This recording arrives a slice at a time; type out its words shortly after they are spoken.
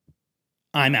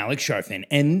I'm Alex Sharfin,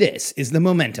 and this is the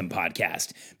Momentum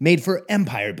Podcast, made for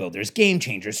empire builders, game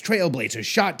changers, trailblazers,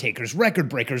 shot takers, record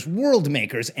breakers, world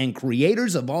makers, and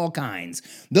creators of all kinds.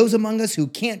 Those among us who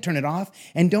can't turn it off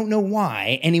and don't know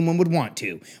why anyone would want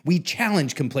to. We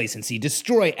challenge complacency,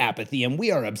 destroy apathy, and we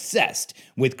are obsessed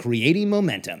with creating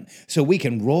momentum so we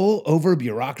can roll over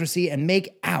bureaucracy and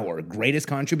make our greatest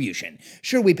contribution.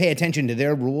 Sure, we pay attention to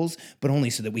their rules, but only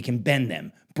so that we can bend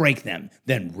them, break them,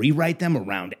 then rewrite them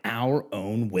around our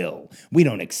own will. We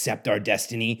don't accept our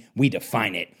destiny, we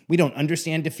define it. We don't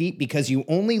understand defeat because you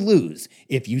only lose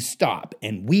if you stop,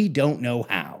 and we don't know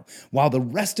how. While the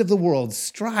rest of the world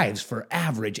strives for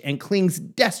average and clings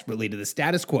desperately to the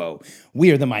status quo,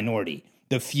 we are the minority,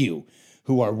 the few,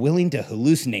 who are willing to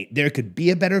hallucinate there could be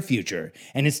a better future,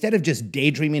 and instead of just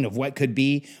daydreaming of what could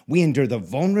be, we endure the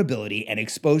vulnerability and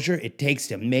exposure it takes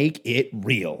to make it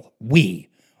real. We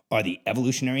are the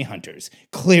evolutionary hunters,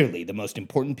 clearly the most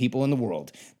important people in the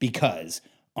world, because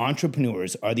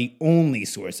entrepreneurs are the only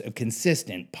source of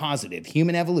consistent, positive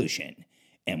human evolution,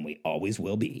 and we always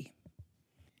will be.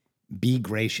 Be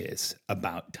gracious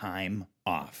about time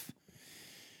off.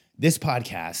 This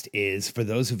podcast is for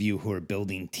those of you who are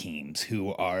building teams,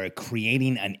 who are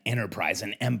creating an enterprise,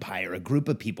 an empire, a group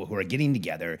of people who are getting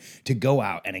together to go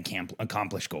out and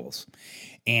accomplish goals.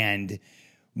 And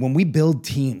when we build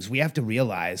teams, we have to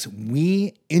realize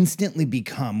we instantly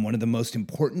become one of the most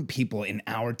important people in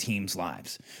our team's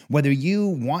lives. Whether you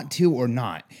want to or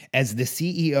not, as the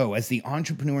CEO, as the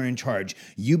entrepreneur in charge,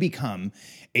 you become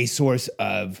a source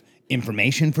of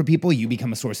information for people. You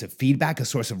become a source of feedback, a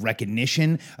source of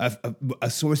recognition, a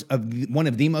source of one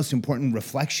of the most important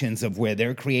reflections of where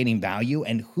they're creating value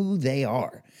and who they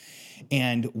are.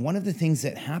 And one of the things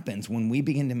that happens when we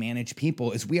begin to manage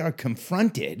people is we are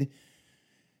confronted,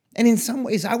 and in some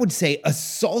ways, I would say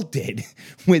assaulted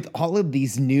with all of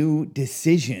these new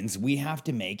decisions we have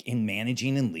to make in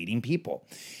managing and leading people.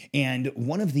 And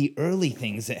one of the early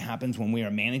things that happens when we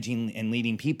are managing and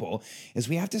leading people is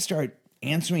we have to start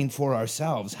answering for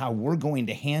ourselves how we're going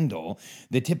to handle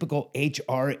the typical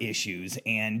HR issues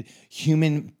and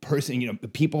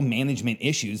people management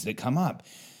issues that come up.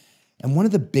 And one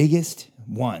of the biggest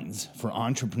ones for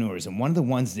entrepreneurs, and one of the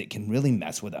ones that can really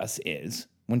mess with us, is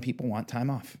when people want time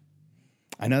off.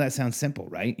 I know that sounds simple,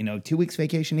 right? 2 weeks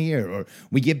vacation a year, or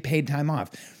we give paid time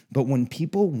off. But when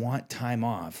people want time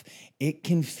off, it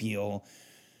can feel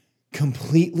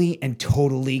completely and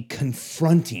totally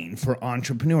confronting for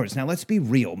entrepreneurs. Now, let's be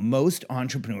real. Most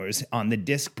entrepreneurs on the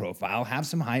DISC profile have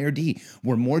some higher D.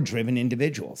 We're more driven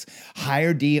individuals.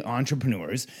 Higher D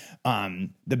entrepreneurs,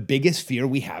 the biggest fear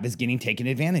we have is getting taken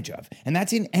advantage of. And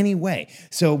that's in any way.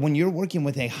 So when you're working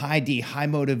with a high D, high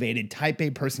motivated, type A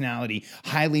personality,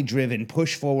 highly driven,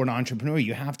 push forward entrepreneur,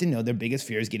 you have to know their biggest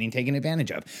fear is getting taken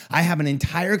advantage of. I have an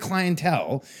entire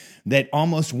clientele that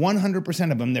almost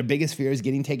 100% of them, their biggest fear is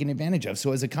getting taken advantage of.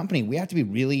 So as a company, we have to be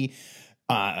really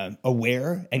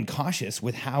aware and cautious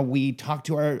with how we talk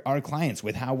to our clients,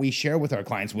 with how we share with our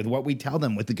clients, with what we tell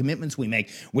them, with the commitments we make,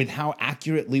 with how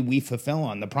accurately we fulfill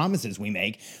on the promises we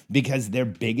make, because their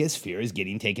biggest fear is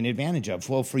getting taken advantage of.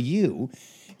 Well, for you,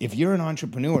 if you're an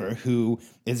entrepreneur who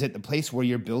is at the place where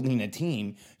you're building a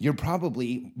team, you're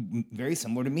probably very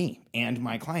similar to me and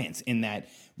my clients in that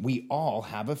we all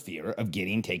have a fear of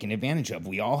getting taken advantage of.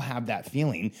 We all have that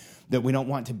feeling that we don't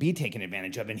want to be taken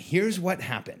advantage of. And here's what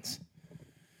happens.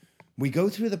 We go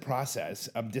through the process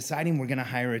of deciding we're going to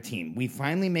hire a team. We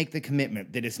finally make the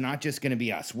commitment that it's not just going to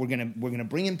be us. We're going to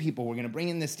bring in people. We're going to bring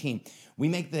in this team. We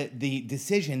make the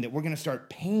decision that we're going to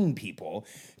start paying people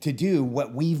to do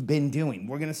what we've been doing.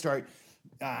 We're going to start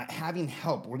having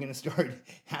help. We're going to start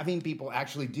having people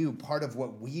actually do part of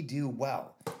what we do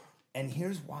well. And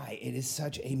here's why it is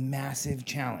such a massive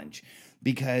challenge.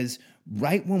 Because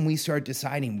right when we start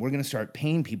deciding we're going to start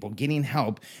paying people, getting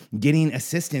help, getting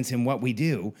assistance in what we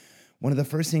do, one of the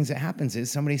first things that happens is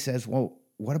somebody says, well,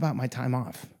 what about my time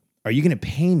off? Are you going to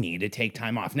pay me to take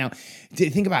time off? Now,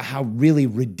 think about how really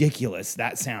ridiculous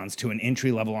that sounds to an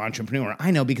entry-level entrepreneur.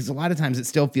 I know, because a lot of times it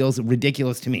still feels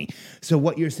ridiculous to me. So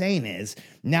what you're saying is,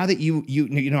 now that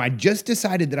I just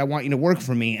decided that I want you to work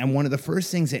for me, and one of the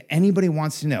first things that anybody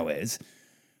wants to know is,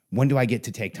 when do I get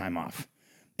to take time off?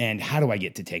 And how do I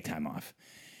get to take time off?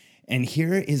 And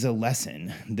here is a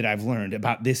lesson that I've learned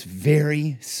about this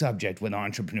very subject with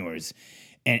entrepreneurs.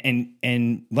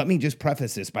 And let me just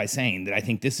preface this by saying that I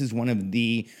think this is one of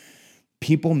the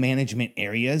people management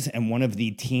areas and one of the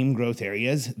team growth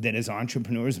areas that as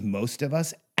entrepreneurs, most of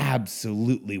us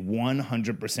absolutely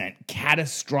 100%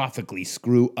 catastrophically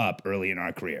screw up early in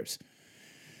our careers.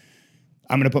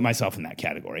 I'm going to put myself in that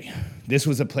category. This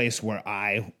was a place where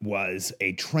I was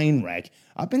a train wreck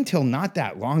up until not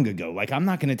that long ago. Like, I'm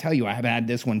not going to tell you I have had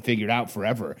this one figured out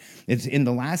forever. It's in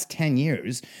the last 10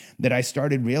 years that I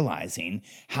started realizing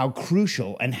how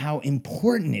crucial and how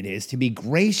important it is to be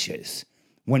gracious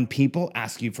when people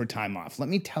ask you for time off. Let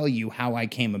me tell you how I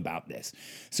came about this.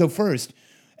 So first,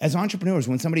 as entrepreneurs,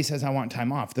 when somebody says, I want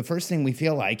time off, the first thing we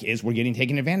feel like is we're getting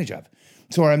taken advantage of.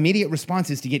 So our immediate response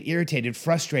is to get irritated,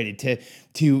 frustrated,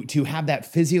 to have that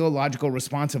physiological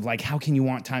response of like, how can you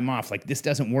want time off? Like, this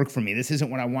doesn't work for me. This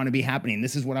isn't what I want to be happening.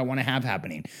 This is what I want to have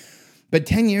happening. But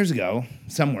 10 years ago,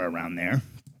 somewhere around there,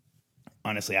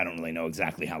 honestly, I don't really know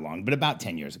exactly how long, but about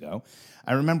 10 years ago,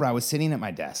 I remember I was sitting at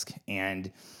my desk,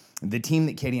 and the team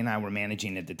that Katie and I were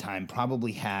managing at the time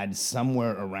probably had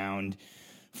somewhere around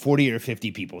 40 or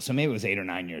 50 people. So maybe it was 8 or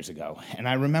 9 years ago. And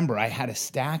I remember I had a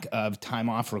stack of time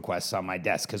off requests on my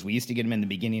desk because we used to get them in the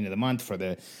beginning of the month for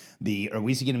we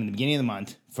used to get them in the beginning of the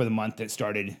month for the month that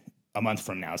started a month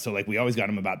from now. So like we always got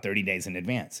them about 30 days in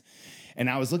advance. And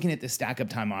I was looking at this stack of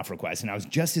time off requests, and I was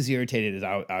just as irritated as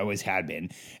I always had been.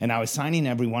 And I was signing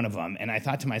every one of them. And I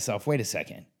thought to myself, wait a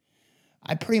second.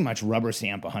 I pretty much rubber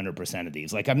stamp 100% of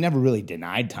these. Like, I've never really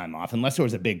denied time off unless there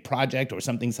was a big project or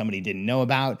something somebody didn't know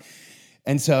about.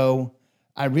 And so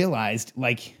I realized,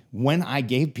 like, when I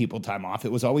gave people time off,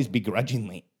 it was always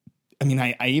begrudgingly. I mean,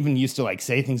 I even used to, like,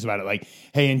 say things about it, like,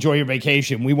 hey, enjoy your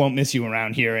vacation. We won't miss you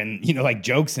around here. And, you know, like,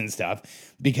 jokes and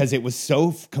stuff, because it was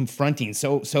so confronting,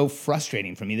 so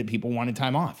frustrating for me that people wanted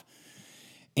time off.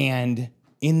 And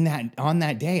on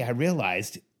that day, I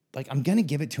realized, like, I'm going to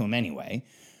give it to them anyway.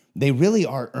 They really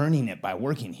are earning it by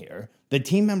working here. The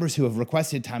team members who have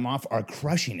requested time off are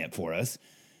crushing it for us.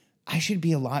 I should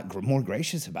be a lot more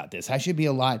gracious about this. I should be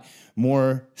a lot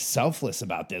more selfless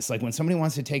about this. Like, when somebody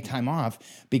wants to take time off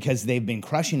because they've been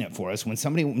crushing it for us, when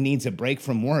somebody needs a break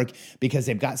from work because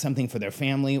they've got something for their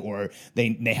family or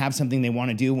they have something they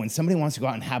want to do, when somebody wants to go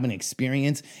out and have an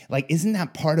experience, like, isn't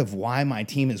that part of why my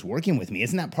team is working with me?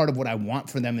 Isn't that part of what I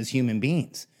want for them as human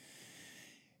beings?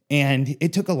 And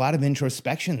it took a lot of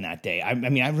introspection that day. I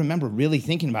mean, I remember really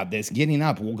thinking about this, getting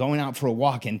up, going out for a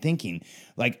walk and thinking,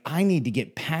 like, I need to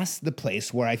get past the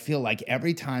place where I feel like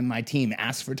every time my team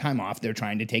asks for time off, they're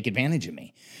trying to take advantage of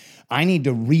me. I need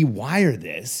to rewire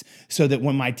this so that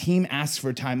when my team asks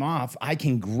for time off, I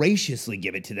can graciously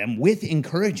give it to them with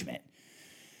encouragement.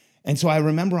 And so I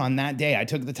remember on that day, I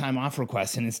took the time off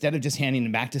request, and instead of just handing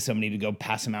them back to somebody to go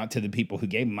pass them out to the people who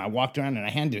gave them, I walked around and I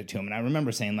handed it to them. And I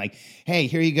remember saying, like, hey,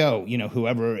 here you go. You know,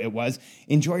 whoever it was,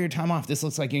 enjoy your time off. This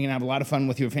looks like you're going to have a lot of fun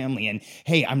with your family. And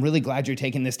hey, I'm really glad you're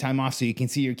taking this time off so you can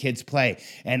see your kids play.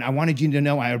 And I wanted you to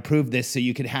know I approved this so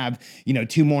you could have,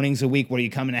 2 mornings a week where you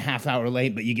come in a half hour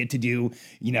late, but you get to do,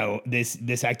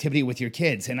 this activity with your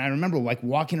kids. And I remember, like,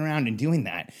 walking around and doing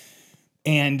that.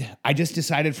 And I just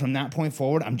decided from that point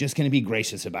forward, I'm just going to be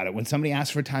gracious about it. When somebody asks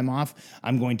for time off,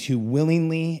 I'm going to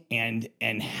willingly and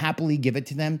happily give it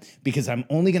to them, because I'm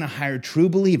only going to hire true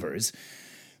believers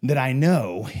that I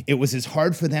know it was as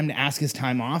hard for them to ask us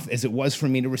time off as it was for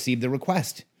me to receive the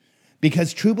request.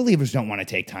 Because true believers don't want to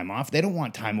take time off. They don't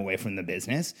want time away from the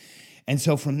business. And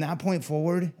so from that point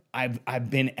forward,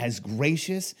 I've been as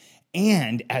gracious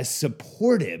and as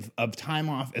supportive of time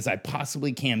off as I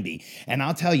possibly can be. And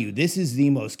I'll tell you, this is the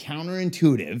most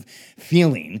counterintuitive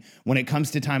feeling when it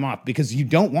comes to time off, because you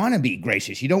don't want to be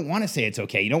gracious. You don't want to say it's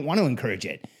okay. You don't want to encourage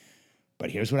it.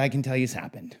 But here's what I can tell you has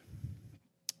happened.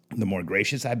 The more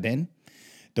gracious I've been,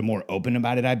 the more open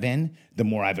about it I've been, the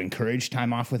more I've encouraged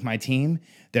time off with my team,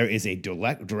 there is a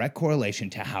direct correlation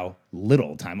to how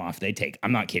little time off they take.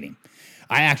 I'm not kidding.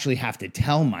 I actually have to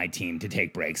tell my team to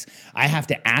take breaks. I have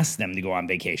to ask them to go on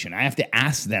vacation. I have to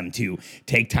ask them to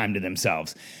take time to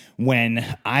themselves. When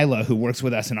Isla, who works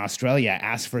with us in Australia,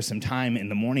 asked for some time in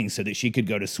the morning so that she could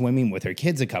go to swimming with her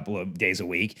kids a couple of days a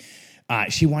week,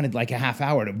 she wanted like a half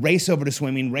hour to race over to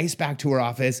swimming, race back to her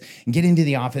office, and get into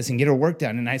the office and get her work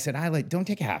done. And I said, Isla, don't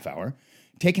take a half hour.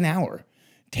 Take an hour.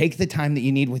 Take the time that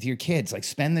you need with your kids. Like,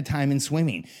 spend the time in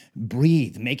swimming,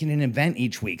 breathe, make it an event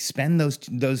each week, spend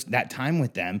that time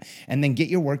with them, and then get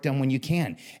your work done when you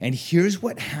can. And here's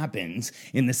what happens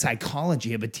in the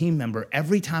psychology of a team member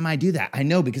every time I do that. I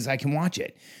know, because I can watch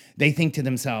it. They think to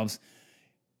themselves,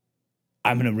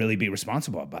 I'm going to really be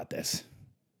responsible about this.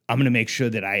 I'm going to make sure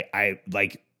that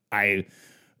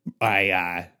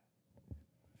I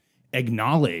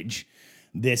acknowledge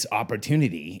this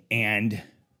opportunity and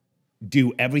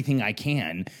do everything I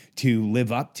can to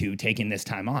live up to taking this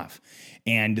time off.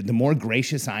 And the more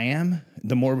gracious I am,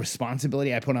 the more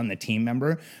responsibility I put on the team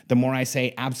member, the more I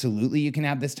say, absolutely, you can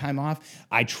have this time off.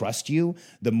 I trust you.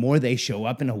 The more they show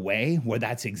up in a way where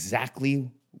that's exactly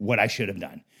what I should have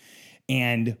done.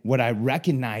 And what I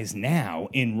recognize now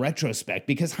in retrospect,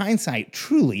 because hindsight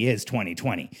truly is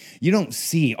 2020. You don't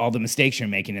see all the mistakes you're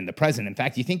making in the present. In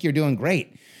fact, you think you're doing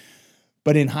great.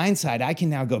 But in hindsight, I can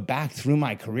now go back through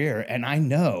my career and I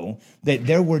know that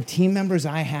there were team members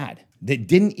I had that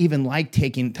didn't even like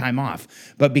taking time off.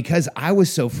 But because I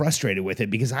was so frustrated with it,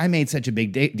 because I made such a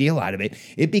big deal out of it,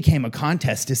 it became a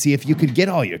contest to see if you could get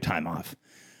all your time off.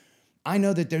 I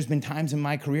know that there's been times in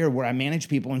my career where I managed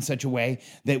people in such a way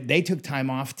that they took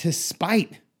time off to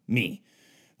spite me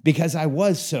because I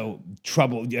was so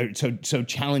so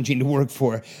challenging to work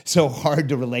for, so hard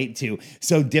to relate to,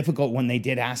 so difficult when they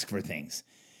did ask for things.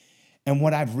 And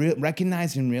what I've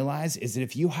recognized and realized is that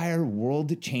if you hire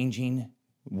world-changing,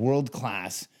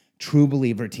 world-class, true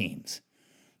believer teams,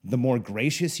 the more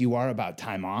gracious you are about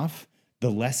time off, the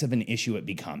less of an issue it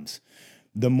becomes.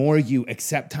 The more you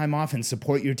accept time off and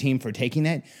support your team for taking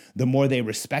it, the more they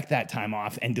respect that time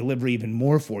off and deliver even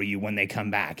more for you when they come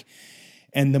back.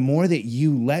 And the more that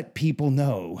you let people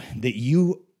know that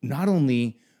you not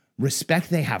only respect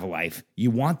they have a life,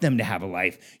 you want them to have a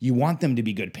life, you want them to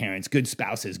be good parents, good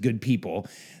spouses, good people,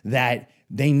 that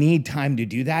they need time to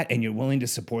do that and you're willing to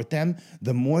support them,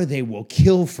 the more they will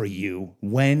kill for you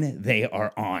when they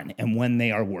are on and when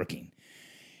they are working.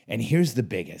 And here's the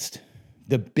biggest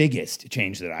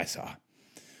change that I saw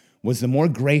was the more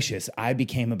gracious I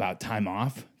became about time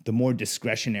off, the more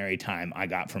discretionary time I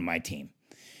got from my team.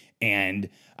 And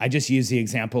I just used the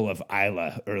example of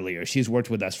Isla earlier. She's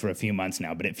worked with us for a few months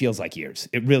now, but it feels like years.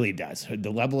 It really does. The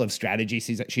level of strategy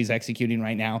she's executing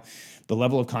right now, the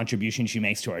level of contribution she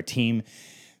makes to our team,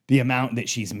 the amount that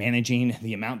she's managing,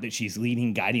 the amount that she's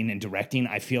leading, guiding, and directing,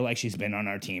 I feel like she's been on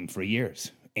our team for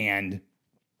years. And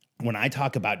when I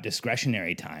talk about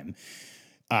discretionary time,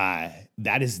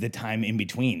 that is the time in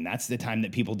between. That's the time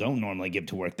that people don't normally give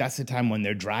to work. That's the time when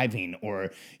they're driving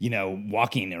or,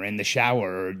 walking or in the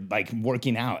shower or like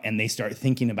working out and they start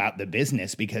thinking about the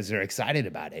business because they're excited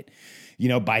about it.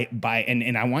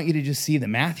 And I want you to just see the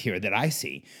math here that I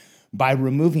see. By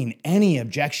removing any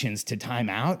objections to time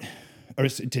out or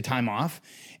to time off,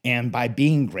 and by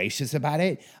being gracious about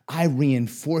it, I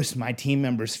reinforce my team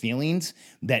members' feelings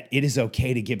that it is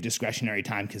okay to give discretionary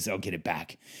time because they'll get it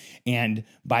back. And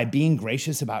by being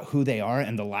gracious about who they are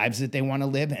and the lives that they want to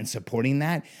live and supporting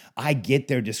that, I get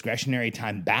their discretionary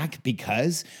time back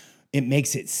because it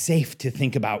makes it safe to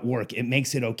think about work. It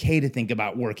makes it okay to think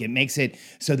about work. It makes it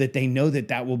so that they know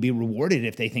that will be rewarded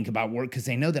if they think about work because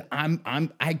they know that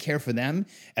I care for them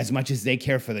as much as they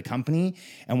care for the company.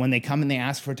 And when they come and they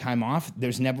ask for time off,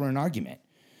 there's never an argument.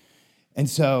 And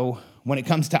so when it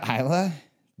comes to Isla,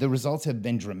 the results have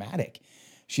been dramatic.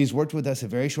 She's worked with us a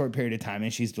very short period of time,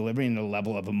 and she's delivering at a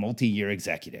level of a multi-year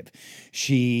executive.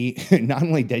 She not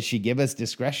only does she give us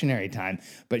discretionary time,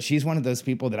 but she's one of those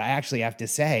people that I actually have to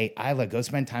say, Isla, go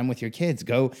spend time with your kids.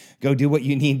 Go do what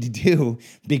you need to do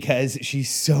because she's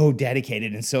so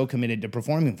dedicated and so committed to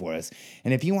performing for us.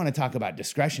 And if you want to talk about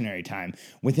discretionary time,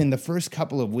 within the first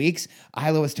couple of weeks,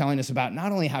 Isla was telling us about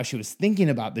not only how she was thinking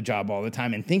about the job all the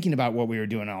time and thinking about what we were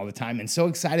doing all the time and so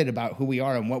excited about who we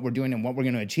are and what we're doing and what we're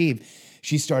going to achieve,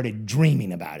 she started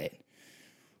dreaming about it.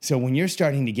 So when you're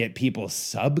starting to get people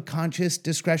subconscious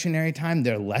discretionary time,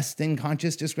 their less than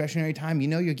conscious discretionary time,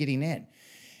 you're getting in.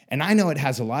 And I know it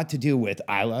has a lot to do with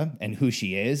Isla and who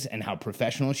she is and how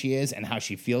professional she is and how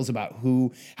she feels about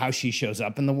how she shows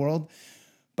up in the world.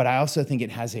 But I also think it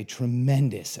has a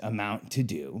tremendous amount to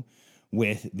do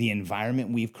with the environment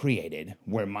we've created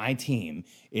where my team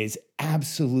is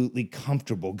absolutely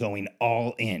comfortable going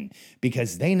all in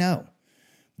because they know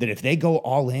that if they go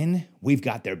all in, we've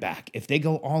got their back. If they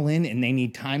go all in and they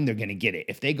need time, they're going to get it.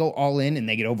 If they go all in and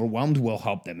they get overwhelmed, we'll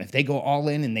help them. If they go all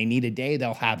in and they need a day,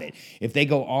 they'll have it. If they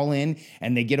go all in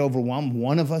and they get overwhelmed,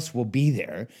 one of us will be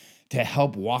there to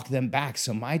help walk them back.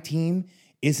 So my team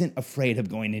isn't afraid of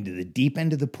going into the deep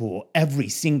end of the pool every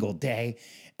single day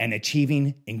and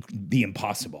achieving the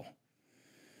impossible.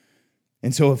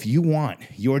 And so if you want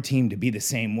your team to be the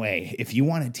same way, if you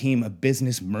want a team of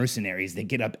business mercenaries that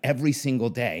get up every single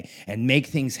day and make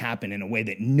things happen in a way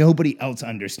that nobody else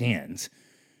understands,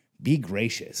 be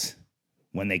gracious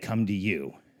when they come to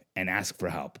you and ask for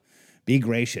help. Be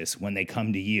gracious when they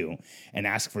come to you and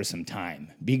ask for some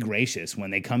time. Be gracious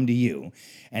when they come to you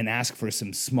and ask for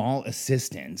some small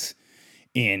assistance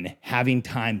in having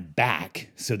time back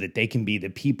so that they can be the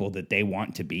people that they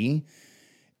want to be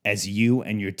as you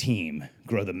and your team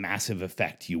grow the massive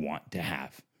effect you want to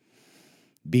have.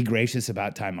 Be gracious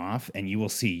about time off, and you will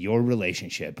see your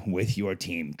relationship with your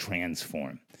team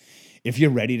transform. If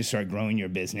you're ready to start growing your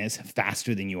business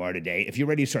faster than you are today, if you're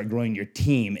ready to start growing your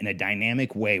team in a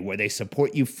dynamic way where they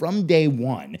support you from day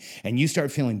one and you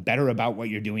start feeling better about what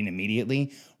you're doing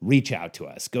immediately, reach out to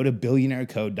us. Go to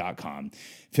billionairecode.com,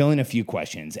 fill in a few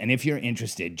questions, and if you're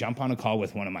interested, jump on a call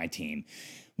with one of my team.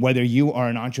 Whether you are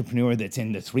an entrepreneur that's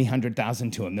in the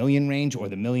 $300,000 to $1 million range or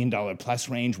the $1 million plus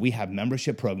range, we have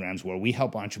membership programs where we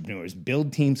help entrepreneurs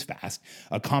build teams fast,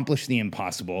 accomplish the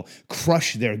impossible,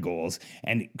 crush their goals,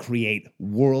 and create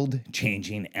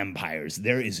world-changing empires.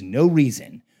 There is no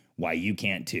reason why you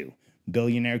can't too.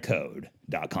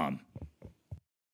 billionairecode.com.